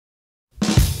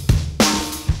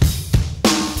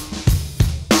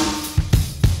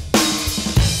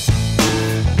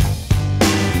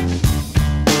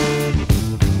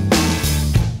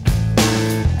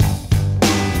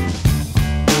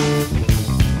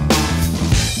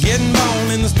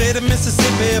in the state of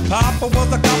Mississippi. Papa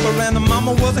was a copper and the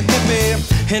mama was a hippie.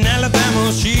 In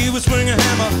Alabama, she was swinging a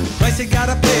hammer. Price you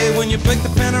gotta pay when you break the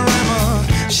panorama.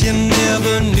 She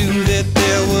never knew that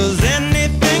there was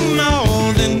anything more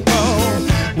than gold.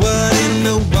 What in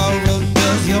the world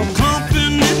does your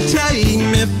company take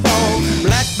me for?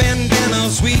 Black bandana,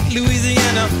 sweet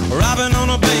Louisiana, robbing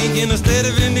on a bank in the state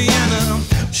of Indiana.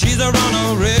 She's a runner,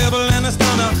 rebel and a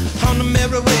stunner, on the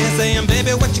merry way saying,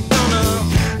 baby, what you gonna?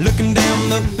 Looking down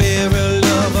the barrel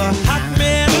of a hot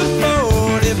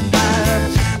metal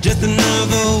 45, just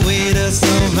another way to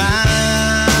survive.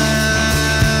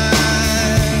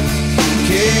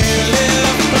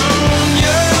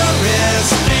 California,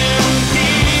 rest in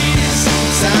peace.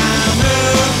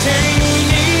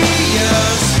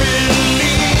 Simultaneous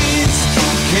release.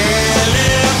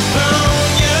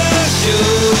 California,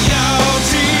 show your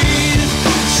teeth.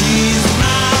 She's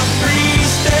my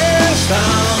priestess.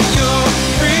 I'm your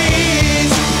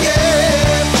priest.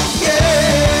 Yeah,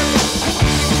 yeah.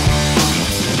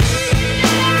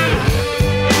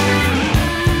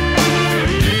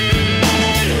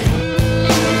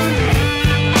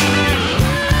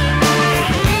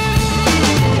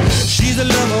 She's a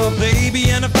lover, baby,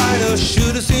 and a fighter.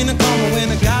 Should've seen it coming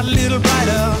when it got a little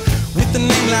brighter. With a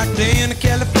name like day in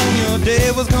California,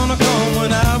 day was gonna come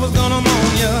when I was gonna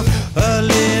mourn ya. A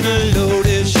little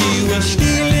loaded, she was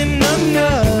stealing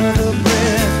another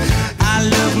breath. I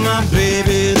love my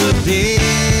baby to death.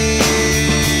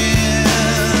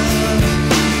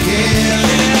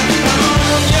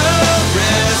 California,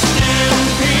 rest in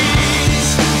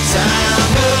peace.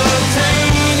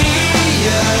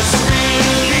 Simultaneous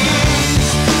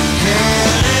release.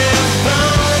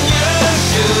 California,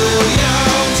 show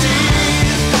your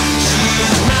teeth.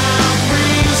 She's my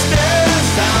priestess.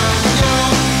 I'm your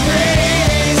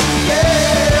praise.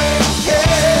 Yeah,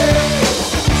 yeah.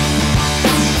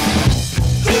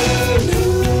 Who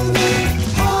knew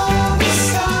that all was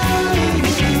time?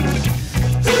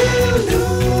 Who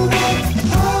knew that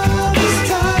all was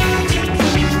time?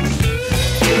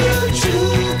 Too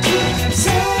true to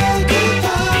say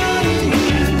goodbye.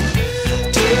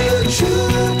 Too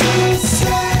true to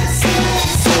say.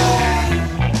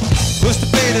 Push the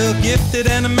fader, gifted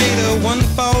animator, one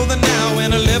for the now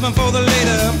and 11 for the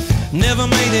later. Never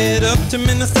made it up to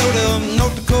Minnesota.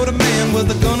 North Dakota man was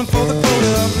a gunner for the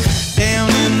quota. Down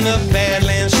in the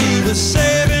Badlands, she was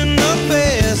saving the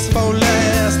best for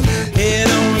last. It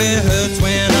only hurts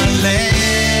when I laugh.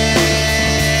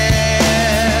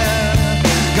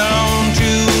 Gone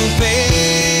too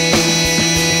fast.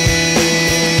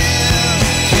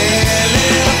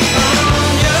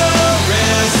 California,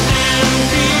 rest in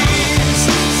peace.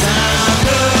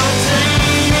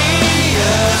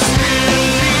 Simultaneous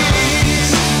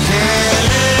release.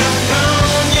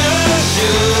 California,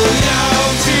 show your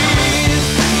teeth.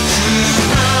 She's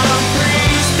my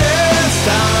priestess.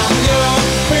 I'm your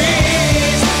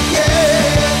priest.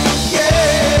 Yeah,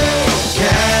 yeah.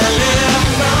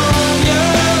 California,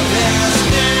 rest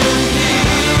in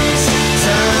peace.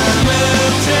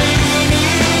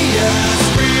 Simultaneous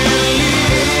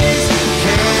release.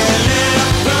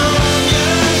 California,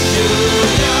 show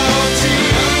your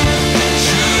teeth.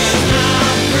 She's my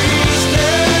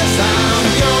priestess. I'm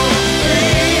your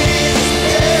priest.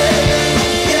 Yeah,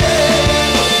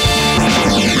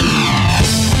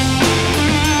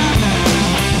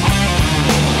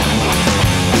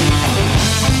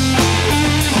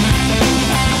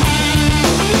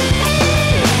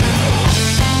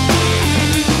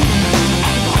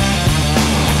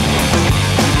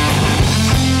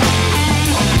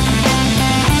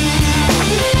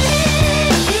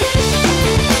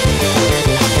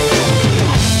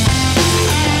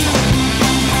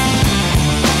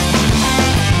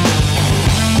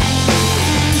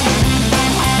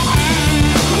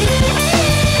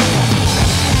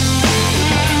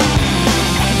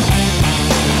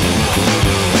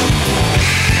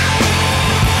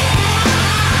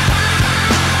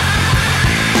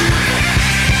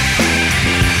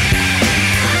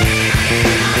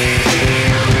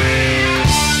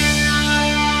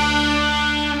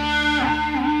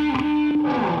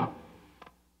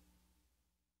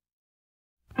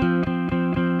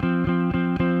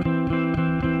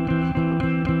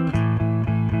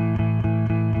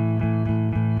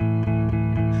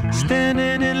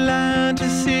 standing in line to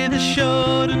see the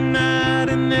show tonight,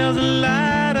 and there's a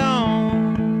light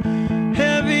on,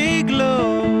 heavy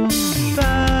glow.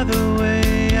 By the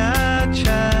way, I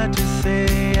tried to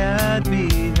say I'd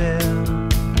be there,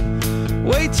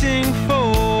 waiting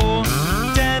for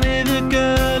Danny the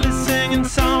girl is singing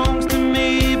songs to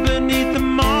me beneath the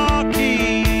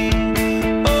marquee.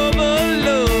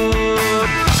 Overload.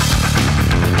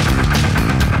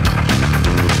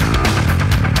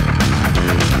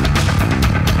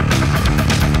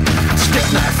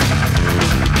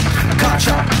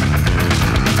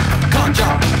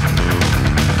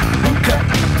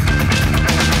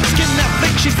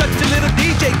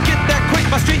 DJ, get that quick,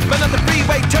 my street, but not the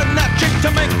freeway. Turn that trick to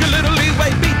make a little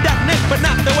leeway. Beat that nick, but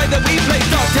not the way that we play.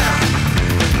 Dogtown,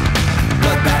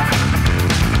 bloodbath,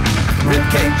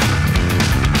 ribcage,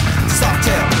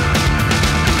 softail.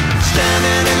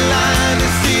 Standing in line to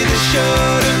see the show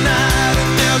tonight,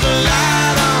 and there's a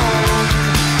light on,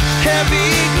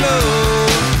 heavy glow.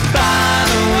 By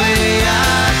the way,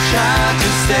 I tried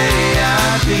to say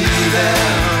I'd be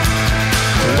there,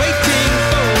 waiting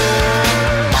for.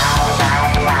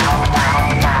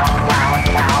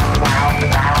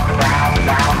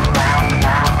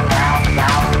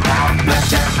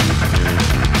 Blackjack,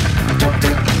 dope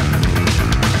dick,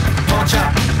 pawn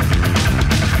shop,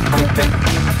 quick pick.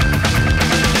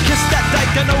 Kiss that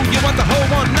dyke, I know you want the whole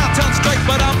one. Now turn straight,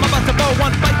 but I'm about to blow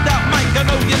one. Bite that mic, I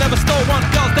know you never stole one.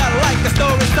 Girls that like the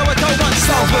story, so I told one.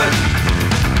 Salford,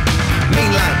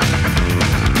 mean line,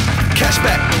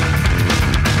 cashback,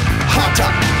 hot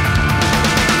top.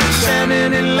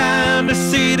 Standing in line to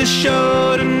see the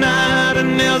show tonight,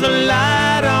 and there's a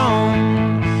light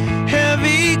on,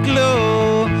 heavy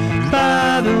glow.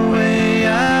 By the way,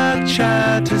 I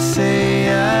tried to say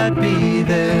I'd be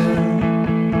there,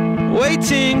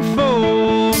 waiting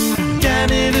for.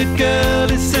 Danny the girl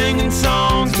is singing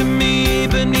songs to me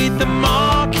beneath the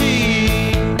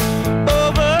marquee,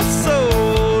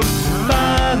 oversold.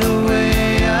 By the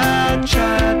way, I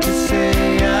tried to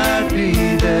say I'd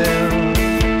be there,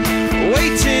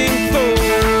 waiting for.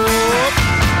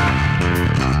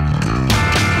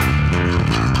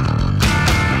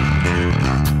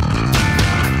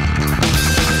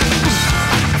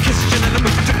 Kissing in the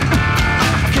mood,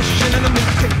 kissing in the mood,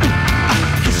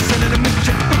 kissing in the mood,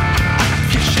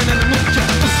 kissing in the mood,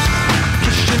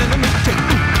 kissing in the mood, kissing in the mood,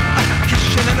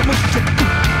 kissing in the mood.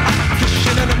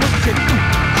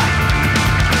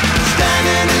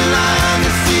 Standing in line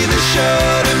to see the show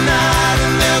tonight,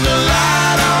 and there's a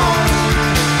light on,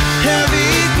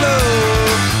 heavy glow.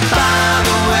 By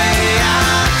the way,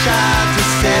 I tried to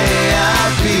say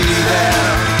I'd be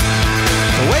there,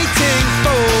 waiting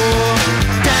for.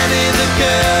 Danny the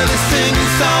girl is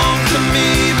singing songs to me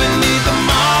beneath the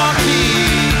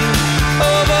marquee,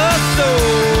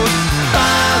 oversold.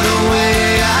 By the way,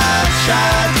 I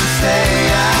tried to say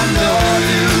I know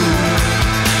you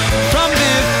from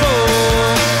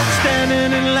before.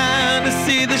 Standing in line to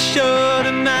see the show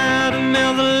tonight, and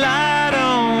there's a light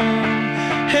on,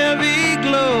 heavy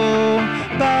glow.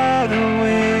 By the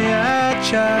way, I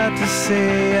tried to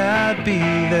say I'd be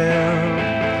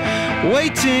there,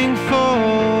 waiting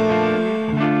for.